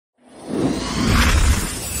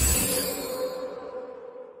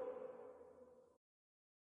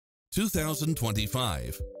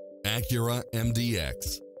2025 Acura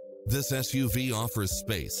MDX. This SUV offers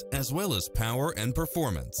space as well as power and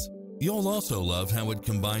performance. You'll also love how it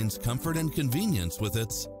combines comfort and convenience with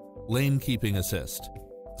its lane keeping assist,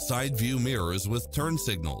 side view mirrors with turn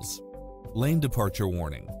signals, lane departure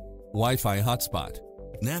warning, Wi-Fi hotspot,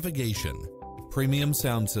 navigation, premium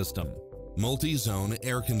sound system, multi-zone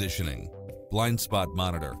air conditioning, blind spot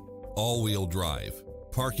monitor, all-wheel drive,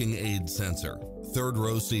 parking aid sensor, third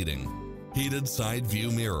row seating, heated side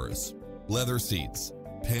view mirrors, leather seats,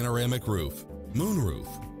 panoramic roof, moonroof,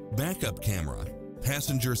 backup camera,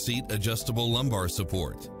 passenger seat adjustable lumbar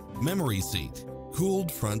support, memory seat,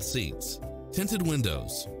 cooled front seats, tinted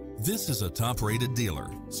windows. This is a top-rated dealer.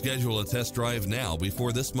 Schedule a test drive now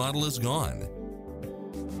before this model is gone.